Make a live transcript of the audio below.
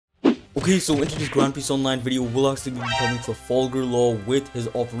Okay, so in today's Grand Piece Online video, we'll actually be becoming Trafalgar Law with his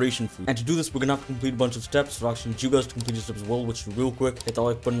Operation Fruit. And to do this, we're gonna have to complete a bunch of steps. So actually, you guys to complete the steps as well, which is real quick. Hit the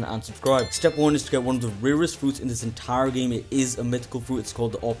like button and subscribe. Step 1 is to get one of the rarest fruits in this entire game. It is a mythical fruit. It's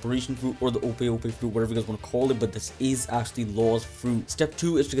called the Operation Fruit or the Ope Ope Fruit, whatever you guys want to call it. But this is actually Law's fruit. Step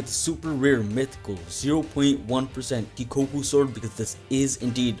 2 is to get the super rare mythical 0.1% kikoku sword, because this is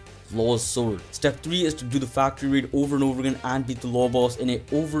indeed Law's sword. Step 3 is to do the factory raid over and over again and beat the Law boss in it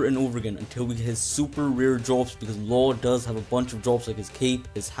over and over again until we get his super rare drops, because Law does have a bunch of drops like his cape,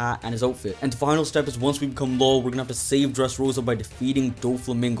 his hat, and his outfit. And the final step is once we become Law, we're gonna have to save Dressrosa by defeating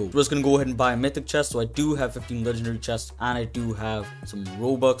Doflamingo. We're just gonna go ahead and buy a mythic chest. So I do have 15 legendary chests and I do have some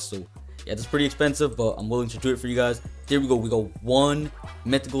Robux. So yeah, that's pretty expensive, but I'm willing to do it for you guys. There we go. We got one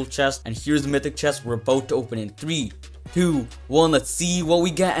mythical chest, and here's the mythic chest we're about to open in 3, 2, 1. Let's see what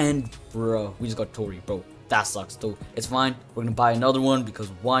we get. And bro, we just got Tori, bro. That sucks though. It's fine. We're gonna buy another one because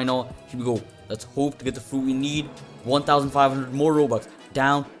why not? Here we go. Let's hope to get the fruit we need. 1,500 more Robux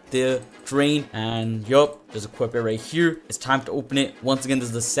down the drain. And yup, just equip it right here. It's time to open it. Once again, this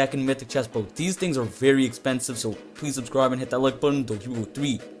is the second mythic chest, bro. These things are very expensive, so please subscribe and hit that like button. Though, here we go.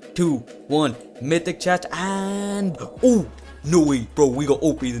 3, 2, 1. Mythic chest, and oh, no way, bro, we got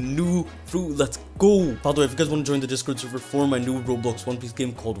Ope, the new fruit. Let's go. By the way, if you guys want to join the Discord server for my new Roblox One Piece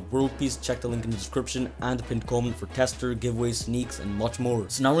game called World Peace, check the link in the description and the pinned comment for tester, giveaways, sneaks, and much more.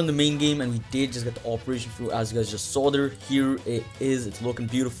 So now we're in the main game, and we did just get the Operation Fruit, as you guys just saw there. Here it is. It's looking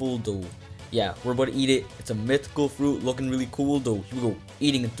beautiful, though. Yeah, we're about to eat it. It's a mythical fruit, looking really cool, though. Here we go.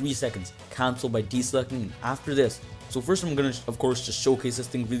 Eating in 3 seconds. Cancel by deselecting. And after this, so first I'm gonna, of course, just showcase this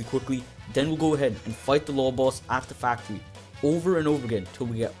thing really quickly. Then we'll go ahead and fight the Law boss at the factory over and over again until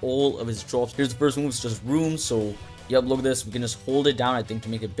we get all of his drops. Here's the first move. It's just rooms. So yep, look at this. We can just hold it down, I think, to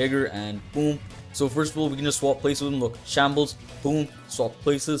make it bigger, and boom. So first of all, we can just swap places with him. Look, shambles, boom, swap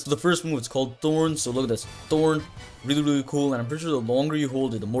places. So the first move, it's called Thorn. So look at this, Thorn, really cool. And I'm pretty sure the longer you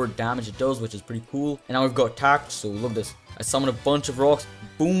hold it, the more damage it does, which is pretty cool. And now we've got Attacked. So look at this, I summon a bunch of rocks,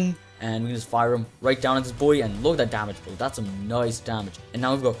 boom, and we can just fire him right down at this boy, and look at that damage, bro. That's some nice damage. And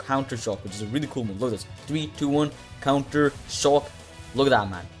now we've got Counter Shock, which is a really cool move. Look at this, 3, 2, 1, Counter Shock. Look at that,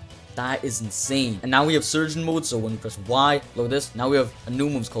 man. That is insane. And now we have Surgeon mode. So when we press Y, look at this. Now we have a new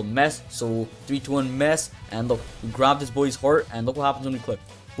move. It's called Mess. So 3, 2, 1, Mess. And look, we grab this boy's heart, and look what happens when we click.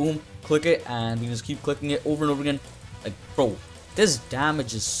 Boom, click it, and we can just keep clicking it over and over again. Like, bro, this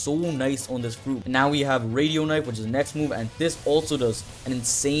damage is so nice on this fruit. And now we have Radio Knife, which is the next move, and this also does an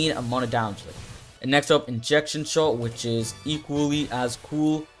insane amount of damage. And next up, Injection Shot, which is equally as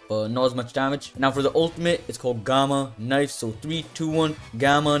cool, but not as much damage. Now for the ultimate, it's called Gamma Knife. So 3, 2, 1,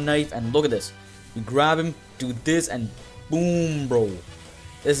 Gamma Knife, and look at this. We grab him, do this, and boom, bro.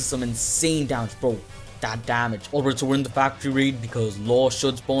 This is some insane damage, bro. That damage. Alright, so we're in the factory raid because Law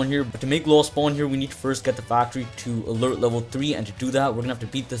should spawn here, but to make Law spawn here, we need to first get the factory to alert level 3, and to do that, we're gonna have to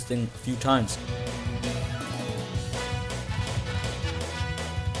beat this thing a few times.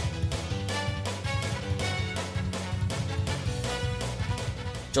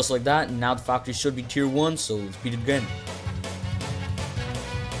 Just like that, and now the factory should be tier 1, so let's beat it again.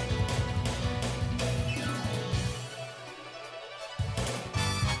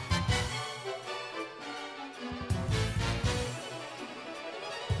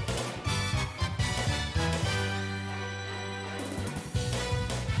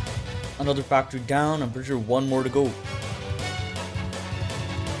 Another factory down. I'm pretty sure one more to go.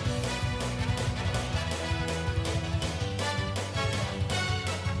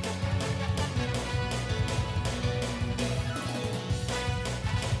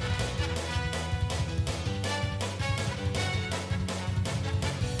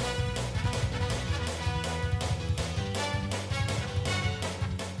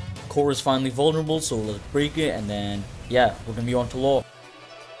 Core is finally vulnerable, so let's break it, and then yeah, we're gonna be on to Law.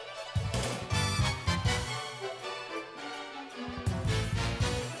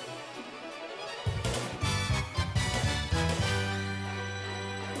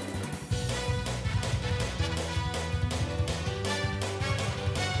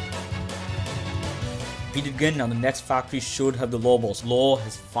 Beat it again. Now the next factory should have the Law boss. Law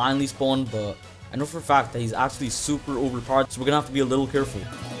has finally spawned, but I know for a fact that he's actually super overpowered, so we're gonna have to be a little careful.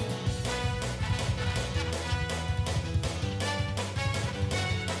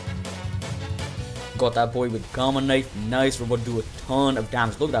 Got that boy with Gamma Knife. Nice. We're about to do a ton of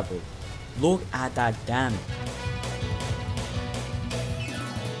damage. Look at that, bro. Look at that damage.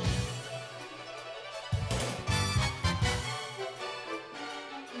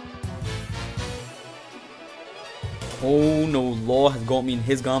 Oh no, Law has got me in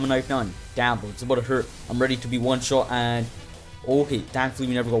his Gamma Knife now. And damn, bro, it's about to hurt. I'm ready to be one shot, and Okay, thankfully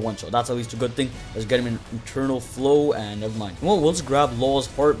we never got one shot. That's at least a good thing. Let's get him in internal flow and never mind. Well, we'll just grab Law's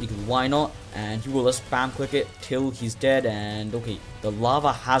heart because why not? And here we go, let's spam click it till he's dead. And okay, the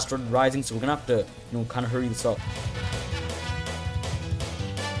lava has started rising, so we're gonna have to, kind of hurry this up.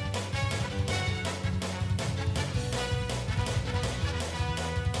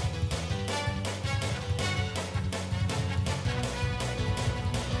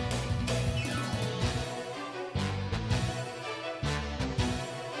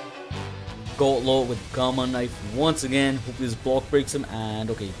 Got Law with Gamma Knife once again. Hopefully this block breaks him. And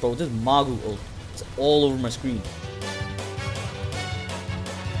okay, bro, this Magu ult, it's all over my screen.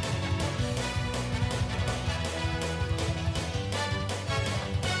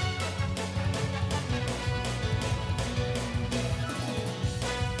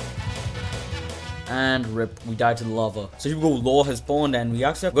 And rip, we died to the lava. So here we go, Law has spawned, and we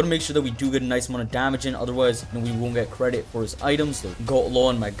actually have got to make sure that we do get a nice amount of damage in, otherwise we won't get credit for his items. So got Law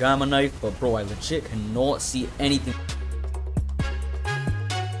and my Gamma Knife, but bro, I legit cannot see anything.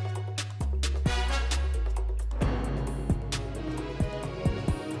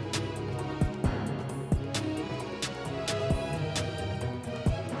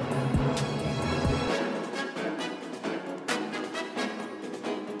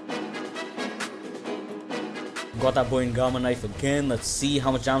 Got that boy in Gamma Knife again. Let's see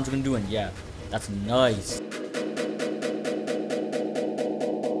how much damage we're gonna do, and yeah, that's nice.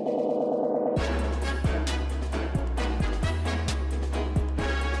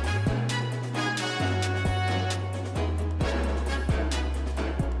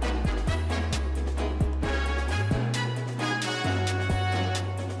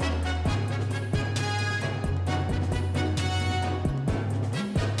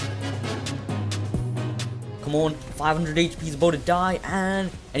 Come on, 500 HP is about to die,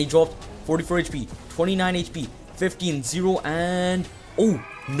 and he dropped 44 HP, 29 HP, 15, 0, and oh,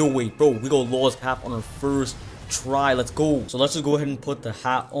 no way, bro, we got Law's cap on our first try. Let's go. So let's just go ahead and put the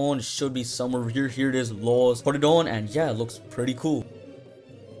hat on. It should be somewhere here. Here it is, Law's. Put it on, and yeah, it looks pretty cool.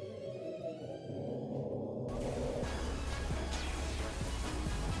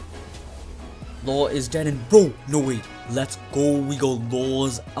 Law is dead, and bro, no way, let's go. We got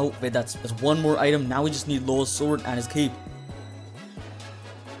Law's outfit. That's one more item. Now we just need Law's sword and his cape.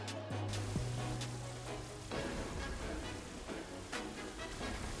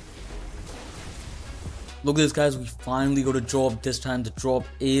 Look at this, guys, we finally got a drop. This time the drop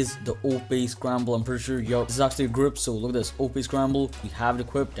is the Ope Scramble. I'm pretty sure, yup, this is actually a grip. So look at this, Ope Scramble, we have it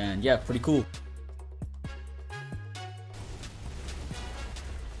equipped, and yeah, pretty cool.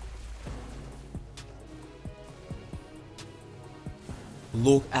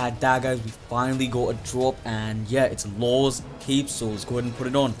 Look at that, guys, we finally got a drop, and yeah, it's Law's cape. So let's go ahead and put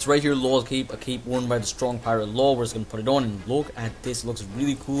it on. It's right here, Law's cape, a cape worn by the strong pirate Law. We're just gonna put it on, and look at this, it looks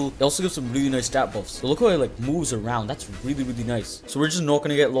really cool. It also gives some really nice stat buffs. So look how it like moves around. That's really nice. So we're just not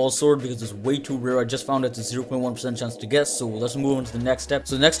gonna get Law's sword because it's way too rare. I just found it's a 0.1% chance to get. So let's move on to the next step.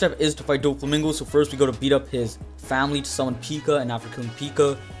 So the next step is to fight Doflamingo. So first we gotta beat up his family to summon Pika, and after killing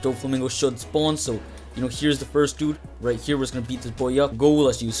Pika, Doflamingo should spawn. So here's the first dude. Right here, we're just gonna beat this boy up. Go,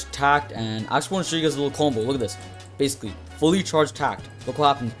 let's use tact, and I just want to show you guys a little combo. Look at this. Basically, fully charged tact. Look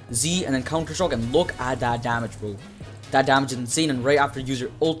what happened. Z and then counter shock, and look at that damage, bro. That damage is insane, and right after you use your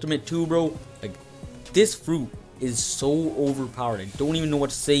ultimate too, bro. Like, this fruit is so overpowered. I don't even know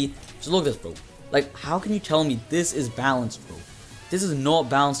what to say. Just look at this, bro. Like, how can you tell me this is balanced, bro? This is not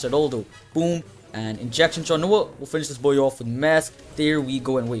balanced at all, though. Boom. And injection shot. You know what? We'll finish this boy off with mess. There we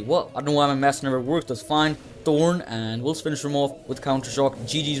go. And wait, what? I don't know why my mess never worked. That's fine. Thorn, and we'll just finish him off with counter shock.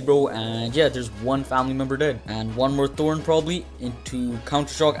 GG's, bro. And yeah, there's one family member dead, and one more thorn probably into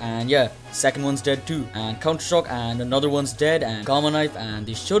counter shock, and yeah, second one's dead too, and counter shock, and another one's dead, and Gamma Knife, and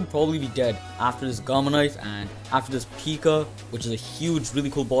they should probably be dead after this Gamma Knife. And after this Pika, which is a huge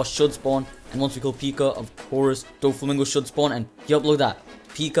really cool boss, should spawn. And once we kill Pika, of course Doflamingo should spawn. And yup, look at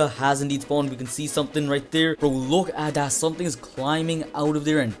that, Pika has indeed spawned. We can see something right there, bro. Look at that, something is climbing out of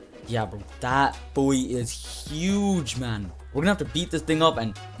there, and yeah, bro, that boy is huge, man. We're gonna have to beat this thing up,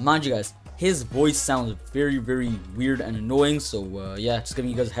 and mind you guys, his voice sounds very weird and annoying. So yeah, just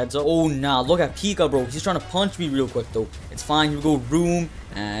giving you guys a heads up. Oh nah, look at Pika, bro. He's trying to punch me real quick though. It's fine. Here we go, room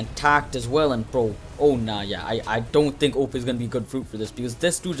and tact as well. And bro, oh nah, yeah, I don't think Ope is gonna be good fruit for this, because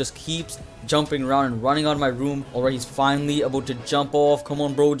this dude just keeps jumping around and running out of my room. Alright, he's finally about to jump off. Come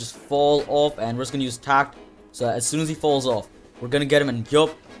on, bro, just fall off, and we're just gonna use tact. So as soon as he falls off, we're gonna get him, and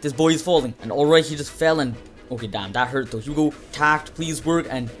yup, this boy is falling. And alright, he just fell, and okay, damn, that hurt though. Here we go, tact, please work,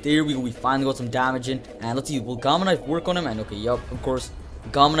 and there we go. We finally got some damage in, and let's see, will Gamma Knife work on him? And okay, yup, of course,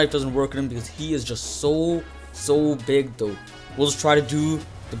 Gamma Knife doesn't work on him because he is just so big though. we'll just try to do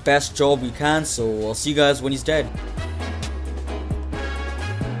the best job we can. So I'll see you guys when he's dead.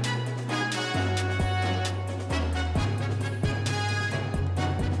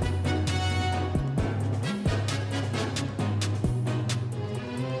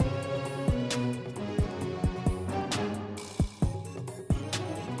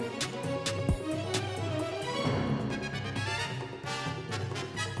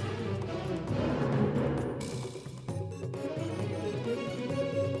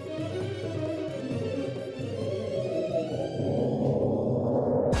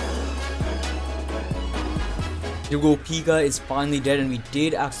 Here we go, Pika is finally dead, and we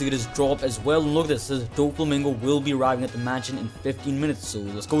did actually get his drop as well. And look at this, it says Doflamingo will be arriving at the mansion in 15 minutes, so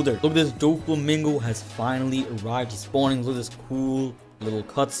let's go there. Look at this, Doflamingo has finally arrived. He's spawning. Look at this cool little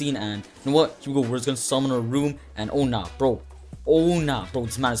cutscene, and you know what? Here we go, we're just gonna summon our room, and oh nah, bro. Oh nah, bro,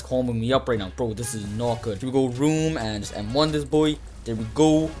 this man is calming me up right now, bro. This is not good. Here we go, room, and just M1 this boy. There we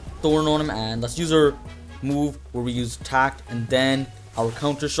go, thorn on him, and let's use our move where we use tact and then our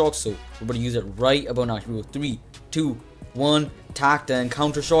counter shock. So we're gonna use it right about now. Here we go, 3, 2, 1, tact and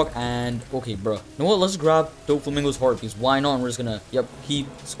counter shock, and okay, bro. You know what? Let's grab Doflamingo's heart, because why not? And we're just gonna, keep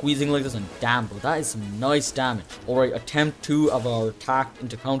squeezing like this, and damn, bro, that is some nice damage. Alright, attempt 2 of our tact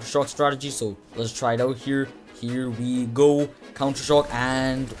into counter shock strategy, so let's try it out here. Here we go, counter shock,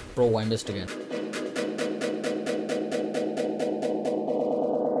 and bro, I missed again.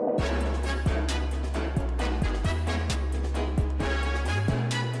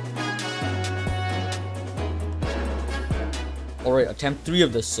 Alright, attempt 3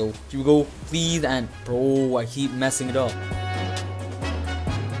 of this, so here we go, please, and bro, I keep messing it up. Here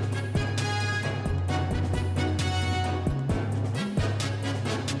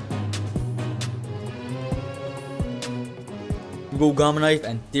we go, Gamma Knife,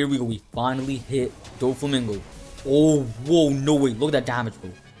 and there we go, we finally hit Doflamingo. Oh, whoa, no way, look at that damage,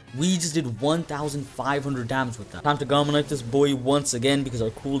 bro. We just did 1,500 damage with that. Time to Gamma Knife this boy once again because our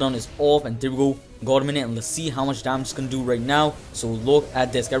cooldown is off, and there we go. Got him in it, and let's see how much damage it's gonna do right now. So look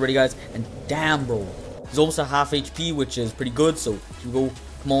at this, get ready guys, and damn bro, he's almost at half HP, which is pretty good. So here we go,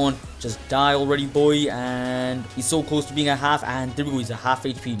 come on, just die already boy, and he's so close to being at half, and there we go, he's at half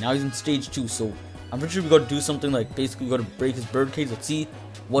HP. Now he's in stage 2, so I'm pretty sure we gotta do something like, basically we gotta break his birdcage. Let's see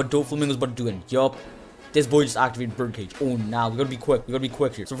what Doflamingo's about to do, and yup, this boy just activated birdcage. Oh, now we gotta be quick. We gotta be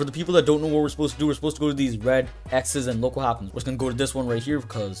quick here. So for the people that don't know what we're supposed to do, we're supposed to go to these red X's, and look what happens. We're just gonna go to this one right here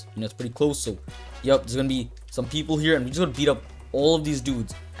because, you know, it's pretty close. So, yep, there's gonna be some people here, and we just gotta beat up all of these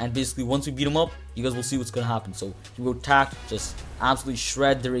dudes. And basically, once we beat them up, you guys will see what's gonna happen. So, you go tact, just absolutely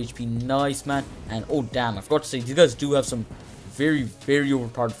shred their HP. Nice, man. And oh, damn, I forgot to say, these guys do have some very, very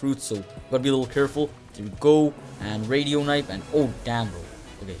overpowered fruits. So, gotta be a little careful. There we go. And radio knife, and oh, damn, bro.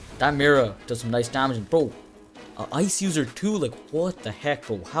 Okay, that mirror does some nice damage, and bro, ice user too, like what the heck,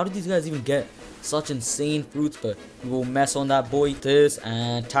 bro? How did these guys even get such insane fruits? But we will mess on that boy. This,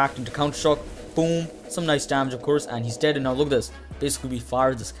 and tact into counter shock, boom, some nice damage of course, and he's dead. And now look at this, basically we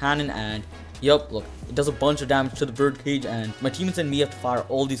fired this cannon, and yep, look, it does a bunch of damage to the birdcage, and my teammates and me have to fire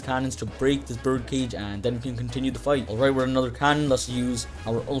all these cannons to break this birdcage, and then we can continue the fight. Alright, we're another cannon. Let's use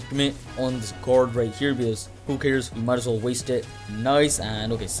our ultimate on this guard right here, because who cares, we might as well waste it. Nice,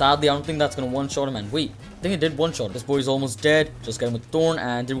 and okay, sadly I don't think that's gonna one-shot him, and wait, I think it did one-shot. This boy's almost dead. Just got him with thorn,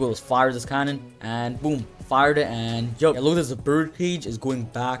 and there we go, let's fire this cannon, and boom, fired it, and yo, look at this, the birdcage is going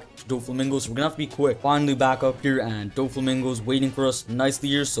back to Doflamingo, so we're gonna have to be quick. Finally back up here, and Doflamingo's waiting for us nicely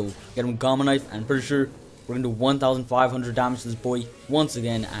here, so get him with Gamma Knife, and pretty sure we're gonna do 1,500 damage to this boy once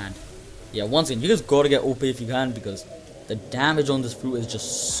again. And yeah, once again, you guys gotta get Ope if you can, because the damage on this fruit is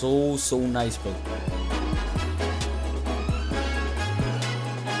just so nice, bro.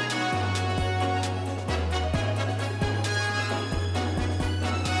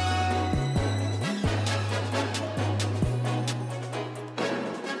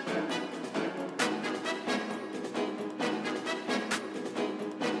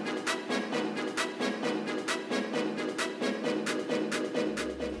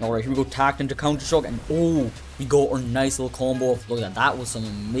 Alright, here we go, tact into counter shock, and oh, we got our nice little combo off. Look at that, that was some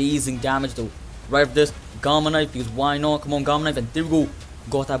amazing damage though. Right for this, Gamma Knife, because why not? Come on, Gamma Knife, and there we go.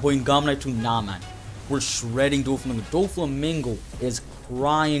 Got that boy in Gamma Knife too. Nah, man, we're shredding Doflamingo. Doflamingo is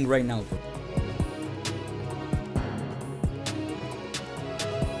crying right now, bro.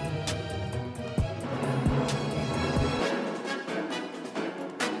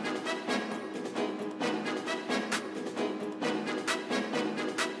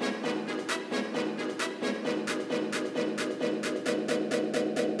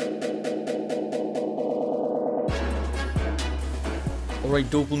 Alright,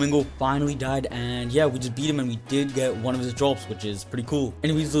 Doflamingo finally died, and yeah, we just beat him and we did get one of his drops, which is pretty cool.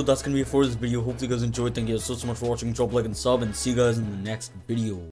 Anyways though, that's gonna be it for this video. Hopefully you guys enjoyed. Thank you guys so much for watching. Drop a like and sub, and see you guys in the next video.